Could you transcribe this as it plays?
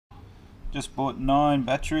Just bought 9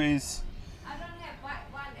 batteries. I don't have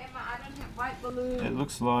white one, Emma. I don't have white balloon. It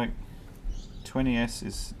looks like 20S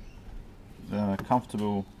is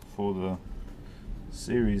comfortable for the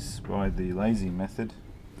series by the lazy method.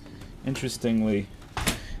 Interestingly,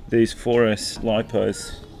 these 4S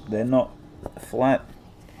lipos, they're not flat.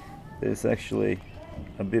 There's actually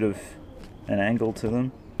a bit of an angle to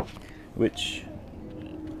them, which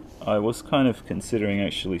I was kind of considering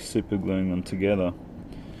actually super gluing them together.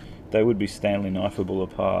 They would be Stanley knifeable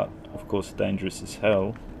apart, of course dangerous as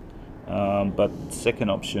hell, but the second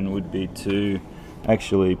option would be to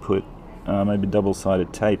actually put maybe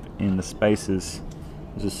double-sided tape in the spaces.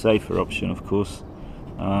 It's a safer option, of course,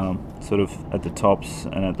 sort of at the tops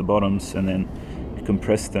and at the bottoms, and then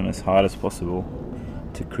compress them as hard as possible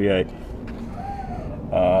to create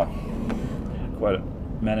quite a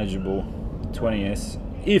manageable 20S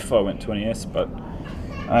if I went 20S, but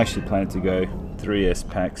I actually plan to go 3S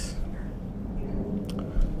packs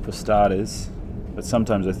for starters. But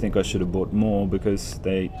sometimes I think I should have bought more because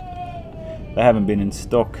they haven't been in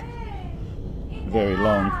stock very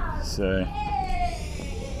long. So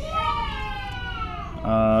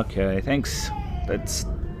okay, thanks. That's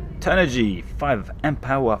turnigy 5 amp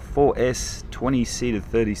hour 4S 20C to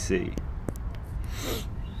 30C.